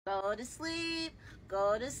Go to sleep,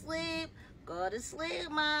 go to sleep, go to sleep,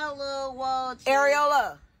 my little watch.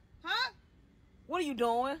 Areola. Huh? What are you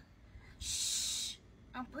doing? Shh.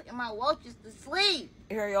 I'm putting my roaches to sleep.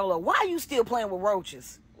 Areola, why are you still playing with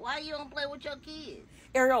roaches? Why you don't play with your kids?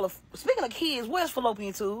 Areola, speaking of kids, where's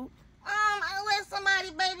fallopian tube? I let somebody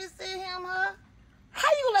babysit him, huh? How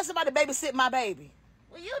you gonna let somebody babysit my baby?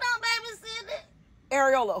 Well, you don't babysit it.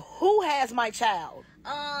 Areola, who has my child?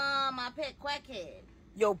 My pet quackhead.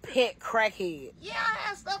 Your pet crackhead. Yeah, I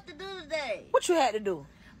had stuff to do today. What you had to do?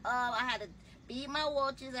 I had to feed my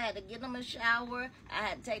watches. I had to give them a shower. I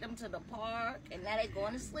had to take them to the park, and now they're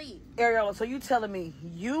going to sleep. Areola, so you telling me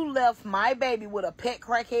you left my baby with a pet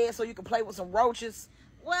crackhead so you could play with some roaches?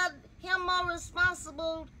 Well, him more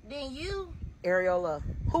responsible than you. Areola,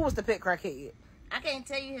 who was the pet crackhead? I can't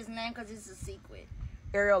tell you his name because it's a secret.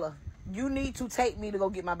 Areola, you need to take me to go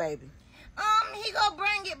get my baby. He gonna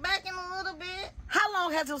bring it back in a little bit. How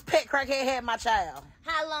long has this pet crackhead had my child?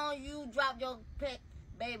 How long you dropped your pet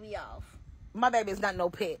baby off? My baby is not no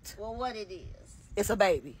pet. Well, what it is? It's a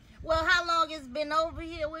baby. Well, how long it's been over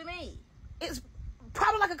here with me? It's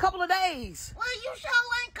probably like a couple of days. Well, you sure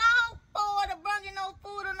ain't called for to bring you no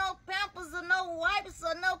food or no pampers or no wipes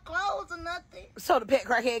or no clothes or nothing. So the pet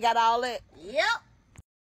crackhead got all that? Yep.